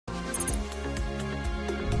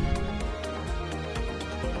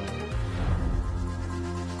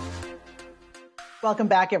Welcome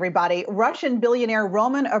back, everybody. Russian billionaire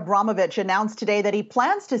Roman Abramovich announced today that he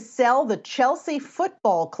plans to sell the Chelsea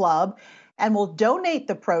Football Club and will donate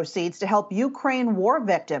the proceeds to help Ukraine war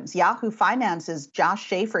victims. Yahoo Finance's Josh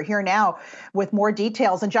Schaefer here now with more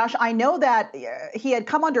details. And Josh, I know that he had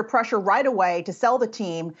come under pressure right away to sell the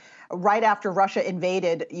team right after Russia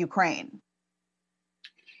invaded Ukraine.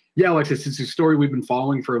 Yeah, Alexis, it's a story we've been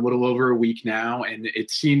following for a little over a week now, and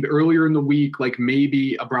it seemed earlier in the week like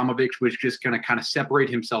maybe Abramovich was just going to kind of separate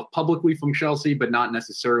himself publicly from Chelsea, but not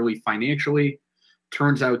necessarily financially.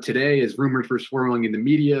 Turns out today, as rumors were swirling in the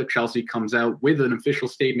media, Chelsea comes out with an official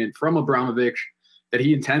statement from Abramovich that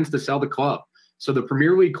he intends to sell the club. So the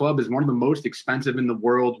Premier League club is one of the most expensive in the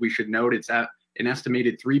world. We should note it's at an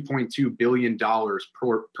estimated $3.2 billion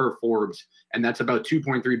per Forbes, and that's about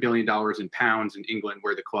 $2.3 billion in pounds in England,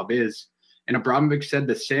 where the club is. And Abramovich said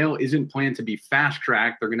the sale isn't planned to be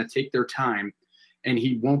fast-tracked. They're going to take their time, and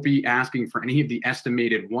he won't be asking for any of the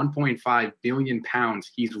estimated 1.5 billion pounds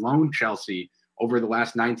he's loaned Chelsea over the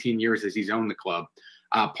last 19 years as he's owned the club.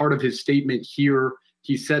 Part of his statement here,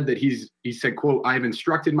 he said that he said, quote, "I have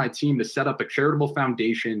instructed my team to set up a charitable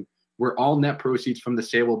foundation where all net proceeds from the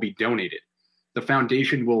sale will be donated. The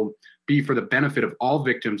foundation will be for the benefit of all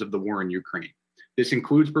victims of the war in Ukraine. This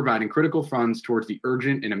includes providing critical funds towards the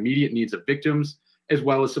urgent and immediate needs of victims, as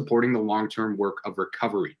well as supporting the long-term work of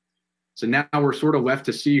recovery." So now we're sort of left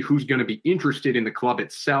to see who's going to be interested in the club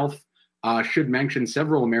itself. Should mention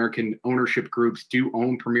several American ownership groups do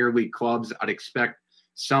own Premier League clubs. I'd expect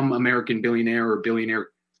some American billionaire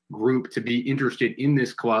group to be interested in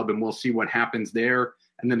this club, and we'll see what happens there.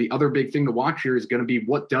 And then the other big thing to watch here is going to be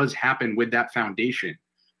what does happen with that foundation.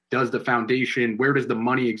 Where does the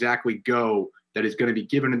money exactly go that is going to be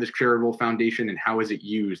given to this charitable foundation, and how is it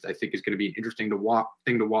used? I think is going to be an interesting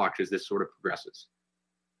thing to watch as this sort of progresses.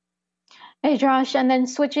 Hey, Josh, and then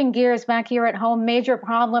switching gears back here at home, major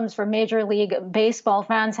problems for Major League Baseball.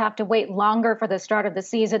 Fans have to wait longer for the start of the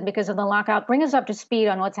season because of the lockout. Bring us up to speed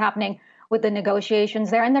on what's happening with the negotiations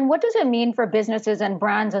there. And then what does it mean for businesses and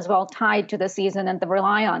brands as well tied to the season and to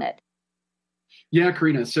rely on it? Yeah,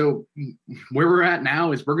 Karina. So where we're at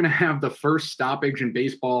now is we're going to have the first stoppage in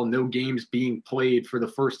baseball, no games being played for the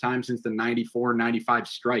first time since the 94-95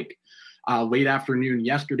 strike. Late afternoon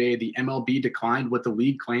yesterday, the MLB declined what the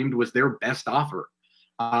league claimed was their best offer.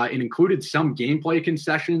 It included some gameplay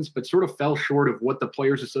concessions, but sort of fell short of what the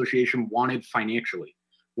Players Association wanted financially.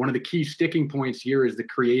 One of the key sticking points here is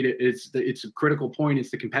it's a critical point.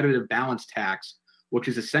 It's the competitive balance tax, which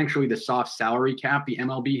is essentially the soft salary cap the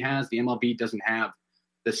MLB has. The MLB doesn't have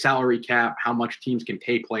the salary cap, how much teams can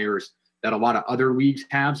pay players, that a lot of other leagues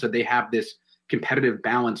have. So they have this competitive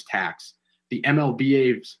balance tax. The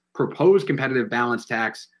MLB's proposed competitive balance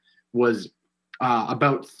tax was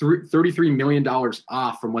about $33 million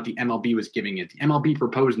off from what the MLB was giving it. The MLB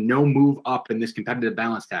proposed no move up in this competitive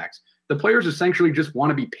balance tax. The players essentially just want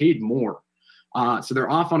to be paid more. So they're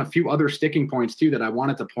off on a few other sticking points, too, that I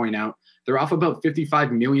wanted to point out. They're off about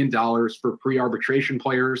 $55 million for pre-arbitration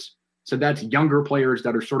players. So that's younger players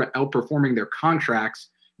that are sort of outperforming their contracts.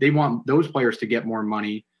 They want those players to get more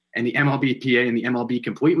money. And the MLBPA and the MLB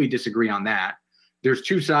completely disagree on that. There's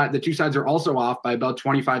two sides. The two sides are also off by about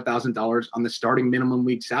 $25,000 on the starting minimum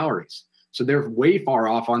league salaries. So they're way far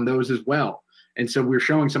off on those as well. And so we're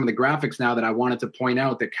showing some of the graphics now that I wanted to point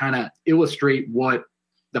out that kind of illustrate what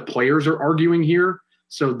the players are arguing here.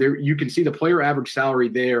 So there you can see the player average salary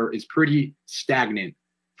there is pretty stagnant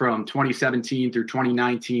from 2017 through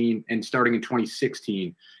 2019 and starting in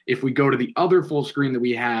 2016. If we go to the other full screen that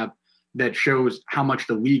we have that shows how much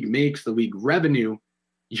the league makes, the league revenue,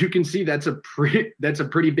 you can see that's a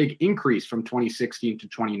pretty big increase from 2016 to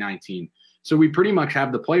 2019. So we pretty much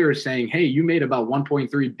have the players saying, hey, you made about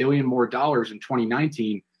 $1.3 billion more dollars in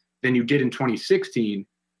 2019 than you did in 2016,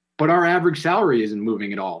 but our average salary isn't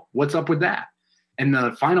moving at all. What's up with that? And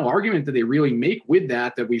the final argument that they really make with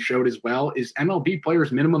that we showed as well is MLB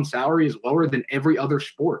players' minimum salary is lower than every other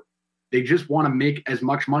sport. They just want to make as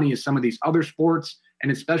much money as some of these other sports,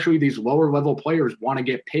 and especially these lower level players want to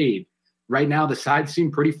get paid. Right now, the sides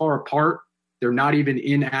seem pretty far apart. They're not even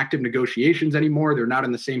in active negotiations anymore. They're not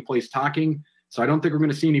in the same place talking. So I don't think we're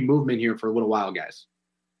going to see any movement here for a little while, guys.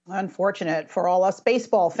 Unfortunate for all us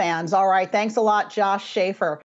baseball fans. All right. Thanks a lot, Josh Schaefer.